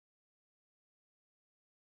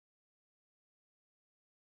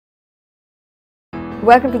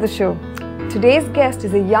Welcome to the show. Today's guest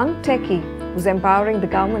is a young techie who's empowering the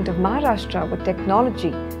government of Maharashtra with technology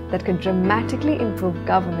that could dramatically improve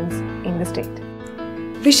governance in the state.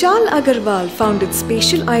 Vishal Agarwal founded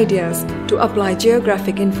Spatial Ideas to apply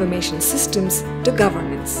geographic information systems to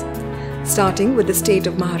governance. Starting with the state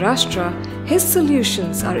of Maharashtra, his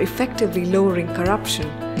solutions are effectively lowering corruption,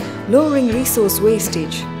 lowering resource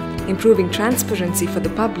wastage, improving transparency for the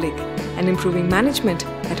public, and improving management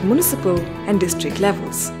at municipal and district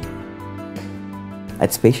levels.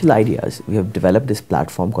 At Spatial Ideas, we have developed this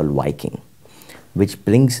platform called Viking, which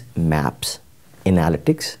brings maps,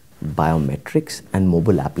 analytics, biometrics, and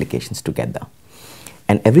mobile applications together.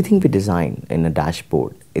 And everything we design in a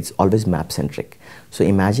dashboard, it's always map-centric. So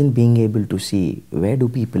imagine being able to see where do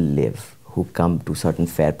people live who come to certain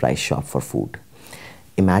fair price shop for food.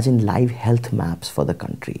 Imagine live health maps for the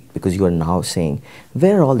country, because you are now saying,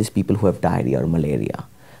 where are all these people who have diarrhea or malaria?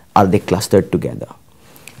 Are they clustered together?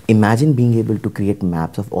 Imagine being able to create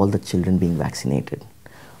maps of all the children being vaccinated,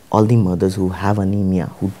 all the mothers who have anemia,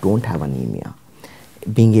 who don't have anemia,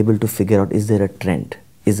 being able to figure out, is there a trend?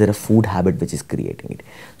 Is there a food habit which is creating it?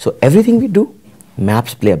 So everything we do,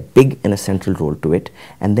 maps play a big and a central role to it,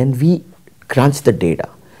 and then we crunch the data,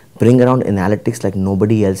 bring around analytics like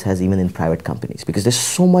nobody else has even in private companies, because there's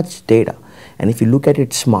so much data. And if you look at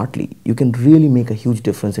it smartly, you can really make a huge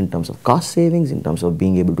difference in terms of cost savings, in terms of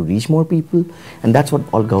being able to reach more people, and that's what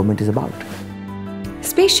all government is about.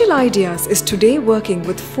 Spatial Ideas is today working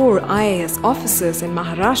with 4 IAS officers in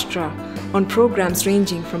Maharashtra on programs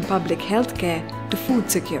ranging from public healthcare to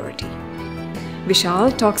food security.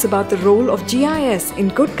 Vishal talks about the role of GIS in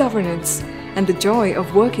good governance and the joy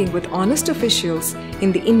of working with honest officials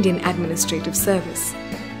in the Indian administrative service.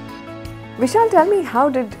 Vishal, tell me, how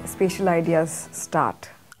did Spatial Ideas start?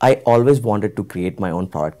 I always wanted to create my own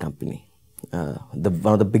product company.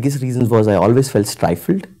 One of the biggest reasons was I always felt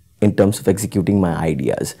stifled in terms of executing my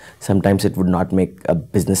ideas. Sometimes it would not make a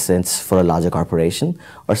business sense for a larger corporation,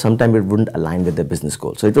 or sometimes it wouldn't align with their business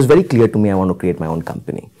goals. So it was very clear to me I want to create my own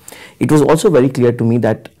company. It was also very clear to me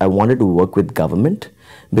that I wanted to work with government,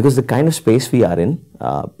 because the kind of space we are in,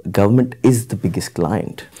 government is the biggest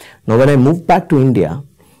client. Now when I moved back to India,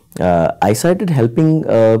 I started helping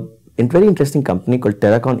a very interesting company called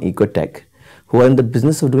Terracon Ecotech, who are in the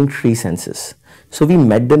business of doing tree census. So we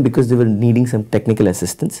met them because they were needing some technical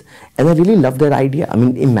assistance, and I really loved their idea. I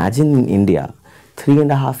mean, imagine in India,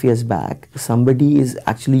 3.5 years back, somebody is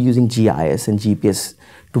actually using GIS and GPS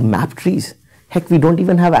to map trees. Heck, we don't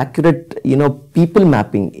even have accurate, people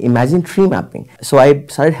mapping. Imagine tree mapping. So I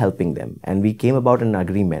started helping them, and we came about an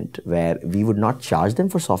agreement where we would not charge them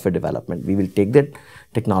for software development. We will take their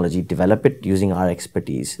technology, develop it using our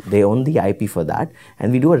expertise. They own the IP for that,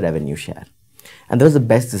 and we do a revenue share. And that was the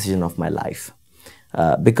best decision of my life.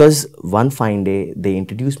 Because one fine day, they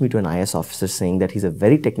introduced me to an IS officer saying that he's a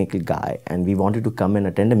very technical guy, and we wanted to come and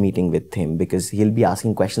attend a meeting with him because he'll be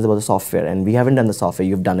asking questions about the software, and we haven't done the software,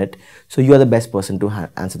 you've done it, so you are the best person to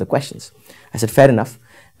answer the questions. I said, fair enough.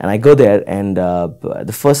 And I go there, and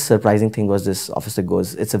the first surprising thing was this officer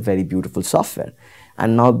goes, it's a very beautiful software.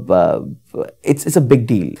 And now it's a big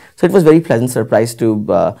deal. So it was very pleasant surprise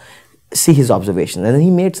to see his observations. And then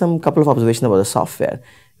he made some couple of observations about the software,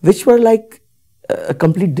 which were like a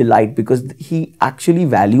complete delight, because he actually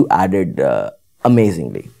value added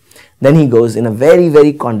amazingly. Then he goes in a very,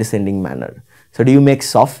 very condescending manner. So do you make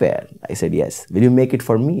software? I said, yes. Will you make it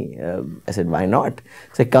for me? I said, why not?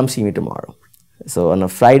 He said, come see me tomorrow. So on a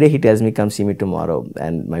Friday, he tells me, come see me tomorrow,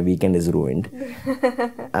 and my weekend is ruined.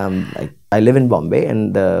 I live in Bombay,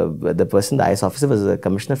 and the person, the IS officer, was a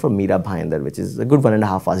commissioner for Meera Bhayandar, which is a good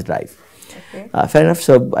 1.5 hours drive. Okay. Fair enough.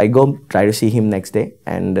 So I go try to see him next day,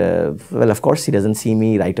 and well, of course, he doesn't see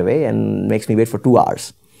me right away and makes me wait for 2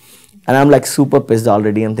 hours. And I'm like super pissed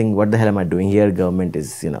already. I'm thinking, what the hell am I doing here? Government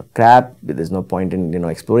is, crap. There's no point in,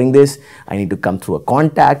 exploring this. I need to come through a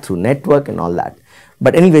contact, through network and all that.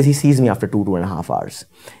 But anyways, he sees me after 2.5 hours.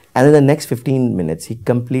 And in the next 15 minutes, he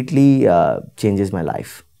completely changes my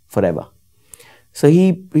life forever. So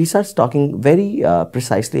he starts talking very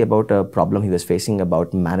precisely about a problem he was facing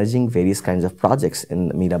about managing various kinds of projects in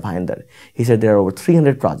Meera Bhayandar. He said, there are over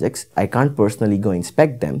 300 projects. I can't personally go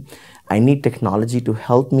inspect them. I need technology to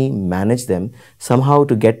help me manage them, somehow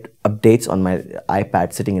to get updates on my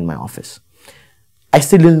iPad sitting in my office. I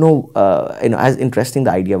still didn't know, as interesting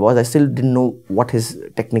the idea was, I still didn't know what his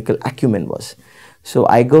technical acumen was. So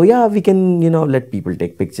I go, yeah, we can, let people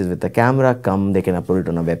take pictures with the camera, come, they can upload it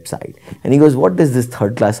on a website. And he goes, what is this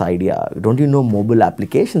third-class idea? Don't you know mobile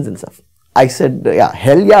applications and stuff? I said, yeah,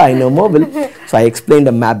 hell yeah, I know mobile. So I explained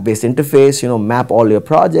a map-based interface, map all your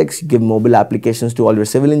projects, give mobile applications to all your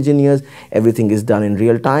civil engineers. Everything is done in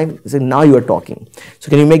real time. He said, now you are talking. So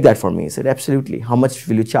can you make that for me? He said, absolutely. How much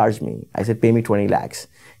will you charge me? I said, pay me 20 lakhs.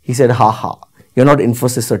 He said, ha, you're not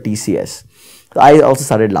Infosys or TCS. So I also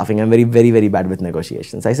started laughing. I'm very, very, very bad with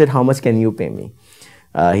negotiations. I said, how much can you pay me?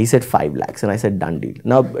 He said 5 lakhs, and I said, done deal.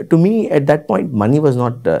 Now, to me, at that point, money was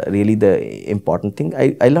not really the important thing.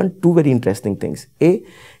 I learned two very interesting things. A,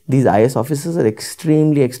 these IS officers are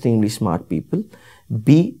extremely, extremely smart people.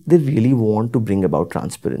 B, they really want to bring about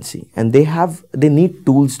transparency, and they need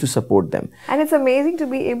tools to support them. And it's amazing to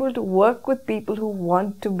be able to work with people who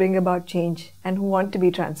want to bring about change and who want to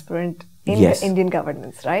be transparent in the Indian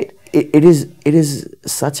governance, right? It is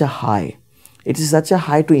such a high. It is such a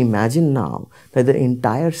high to imagine now that the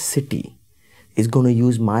entire city is going to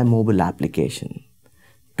use my mobile application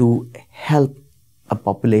to help a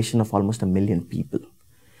population of almost 1 million people,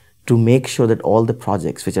 to make sure that all the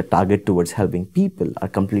projects which are targeted towards helping people are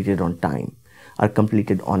completed on time, are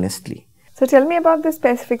completed honestly. So tell me about the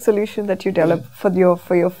specific solution that you developed for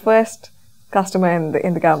your first customer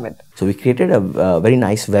in the government. So we created a very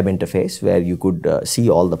nice web interface where you could see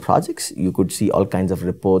all the projects, you could see all kinds of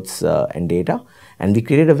reports and data, and we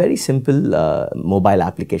created a very simple mobile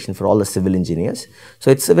application for all the civil engineers.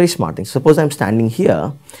 So it's a very smart thing. Suppose I'm standing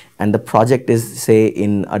here and the project is, say,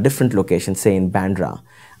 in a different location, say in Bandra.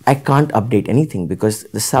 I can't update anything because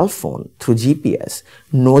the cell phone through GPS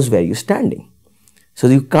knows where you're standing. So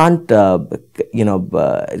you can't,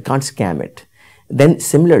 it can't scam it. Then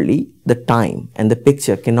similarly, the time and the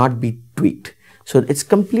picture cannot be tweaked. So it's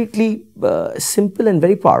completely simple and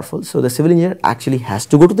very powerful. So the civil engineer actually has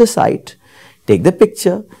to go to the site, take the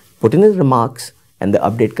picture, put in his remarks, and the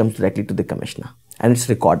update comes directly to the commissioner. And it's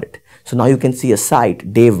recorded. So now you can see a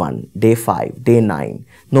site, day 1, day 5, day 9.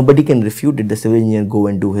 Nobody can refute it. The civil engineer go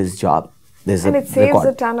and do his job. And it saves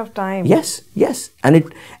a ton of time. Yes, and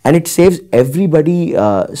it saves everybody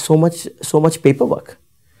so much paperwork.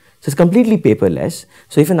 So it's completely paperless.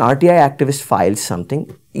 So if an RTI activist files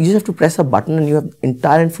something, you just have to press a button and you have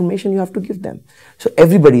entire information you have to give them. So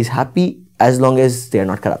everybody is happy as long as they are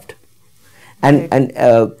not corrupt.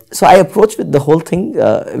 So I approached with the whole thing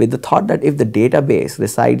with the thought that if the database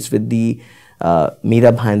resides with the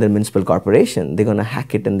Meera Bhayandar Municipal Corporation, they're going to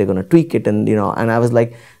hack it and they're going to tweak it, and I was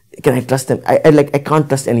like, can I trust them? I can't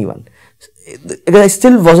trust anyone. Because I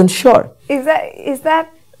still wasn't sure. Is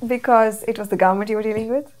that because it was the government you were dealing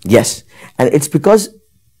with? Yes, and it's because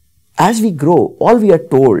as we grow, all we are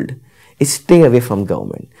told is stay away from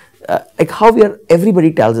government.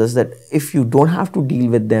 Everybody tells us that if you don't have to deal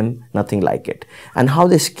with them, nothing like it. And how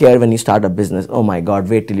they scare when you start a business. Oh my God,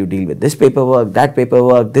 wait till you deal with this paperwork,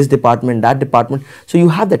 this department, that department. So you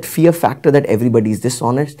have that fear factor that everybody is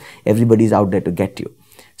dishonest, everybody is out there to get you.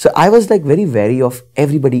 So I was like very wary of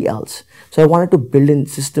everybody else. So I wanted to build in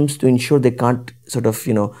systems to ensure they can't sort of,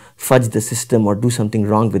 fudge the system or do something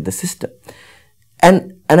wrong with the system.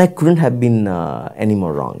 And I couldn't have been any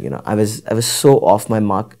more wrong. I was so off my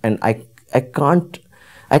mark, and I can't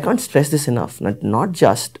stress this enough. Not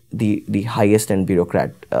just the highest end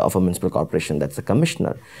bureaucrat of a municipal corporation, that's the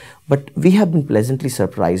commissioner, but we have been pleasantly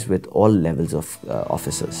surprised with all levels of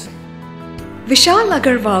officers. Vishal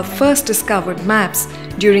Agarwal first discovered maps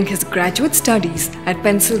during his graduate studies at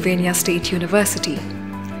Pennsylvania State University.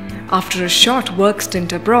 After a short work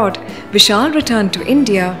stint abroad, Vishal returned to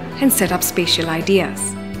India and set up Spatial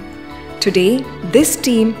Ideas. Today, this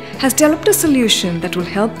team has developed a solution that will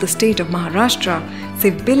help the state of Maharashtra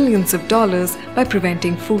save billions of dollars by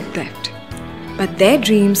preventing food theft. But their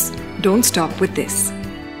dreams don't stop with this.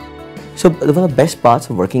 So one of the best parts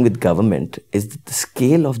of working with government is that the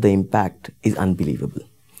scale of the impact is unbelievable.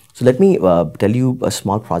 So let me tell you a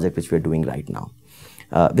small project which we are doing right now.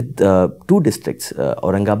 With 2 districts,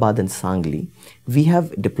 Aurangabad and Sangli, we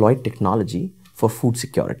have deployed technology for food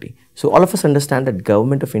security. So all of us understand that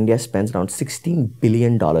government of India spends around $16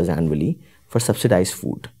 billion annually for subsidized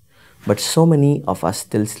food. But so many of us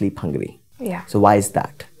still sleep hungry. Yeah. So why is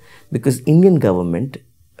that? Because Indian government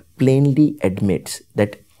plainly admits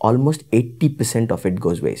that almost 80% of it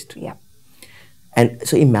goes waste. Yeah. And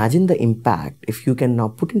so imagine the impact if you can now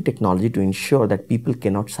put in technology to ensure that people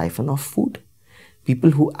cannot siphon off food.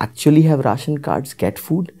 People who actually have ration cards get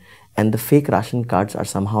food, and the fake ration cards are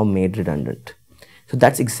somehow made redundant. So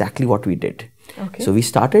that's exactly what we did. Okay. So we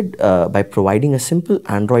started by providing a simple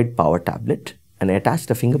Android power tablet and attached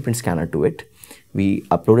a fingerprint scanner to it. We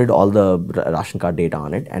uploaded all the ration card data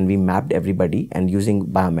on it, and we mapped everybody, and using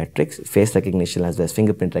biometrics, face recognition as well as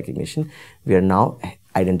fingerprint recognition, we are now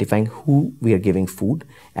identifying who we are giving food,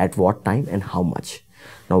 at what time and how much.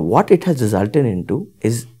 Now, what it has resulted into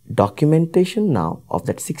is documentation now of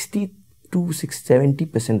that 60 to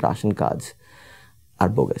 70% ration cards are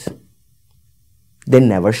bogus. They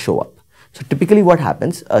never show up. So typically what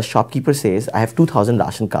happens, a shopkeeper says, I have 2,000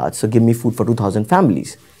 ration cards, so give me food for 2,000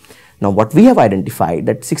 families. Now what we have identified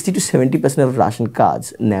that 60 to 70% of ration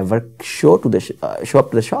cards never show up to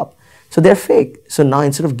the shop. So they're fake. So now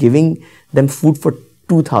instead of giving them food for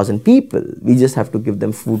 2,000 people, we just have to give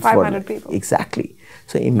them food 500 for people. Exactly.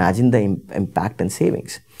 So imagine the impact and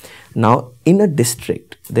savings. Now in a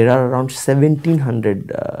district, there are around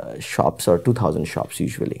 1,700 shops or 2,000 shops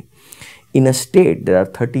usually. In a state, there are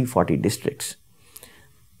 30-40 districts.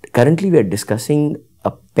 Currently, we are discussing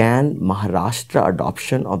a pan-Maharashtra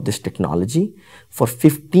adoption of this technology for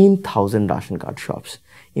 15,000 ration card shops.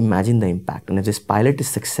 Imagine the impact. And if this pilot is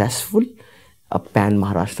successful, a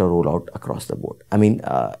pan-Maharashtra rollout across the board. I mean,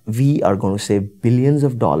 we are going to save billions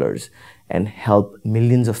of dollars and help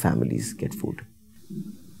millions of families get food.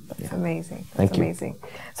 That's amazing. Thank you. Amazing.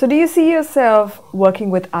 So do you see yourself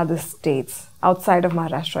working with other states outside of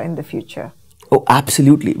Maharashtra in the future? Oh,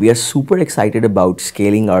 absolutely. We are super excited about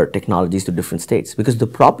scaling our technologies to different states because the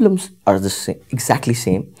problems are the same, exactly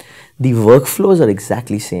same. The workflows are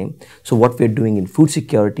exactly same. So what we're doing in food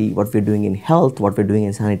security, what we're doing in health, what we're doing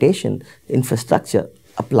in sanitation, infrastructure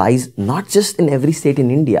applies not just in every state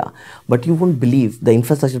in India, but you won't believe the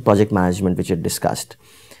infrastructure project management which you discussed.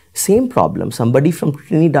 Same problem, somebody from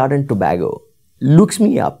Trinidad and Tobago looks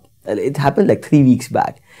me up. It happened like 3 weeks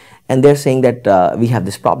back. And they're saying that we have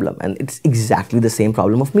this problem. And it's exactly the same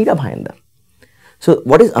problem of Meera Bhayandar. So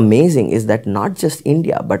what is amazing is that not just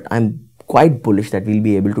India, but I'm quite bullish that we'll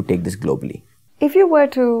be able to take this globally. If you were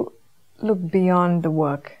to look beyond the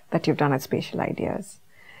work that you've done at Spatial Ideas,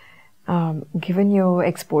 given your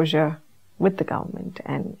exposure with the government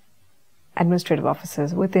and administrative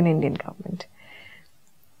officers within Indian government,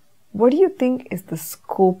 what do you think is the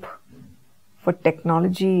scope for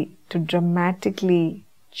technology to dramatically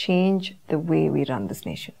change the way we run this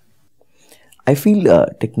nation? I feel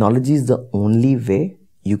technology is the only way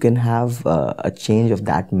you can have a change of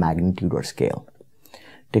that magnitude or scale.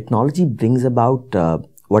 Technology brings about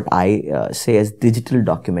what I say as digital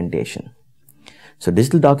documentation. So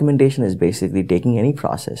digital documentation is basically taking any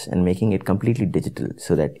process and making it completely digital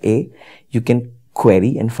so that A, you can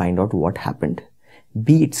query and find out what happened.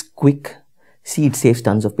 B, it's quick. C, it saves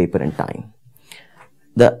tons of paper and time.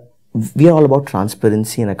 We are all about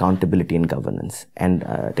transparency and accountability in governance, and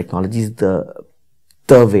technology is the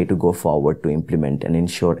way to go forward to implement and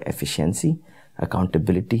ensure efficiency,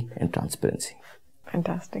 accountability, and transparency.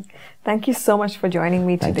 Fantastic. Thank you so much for joining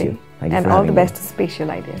me today. Thank you. Thank you and for all the having best me. to Spatial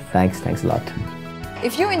Ideas. Thanks a lot.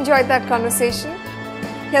 If you enjoyed that conversation,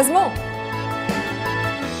 here's more.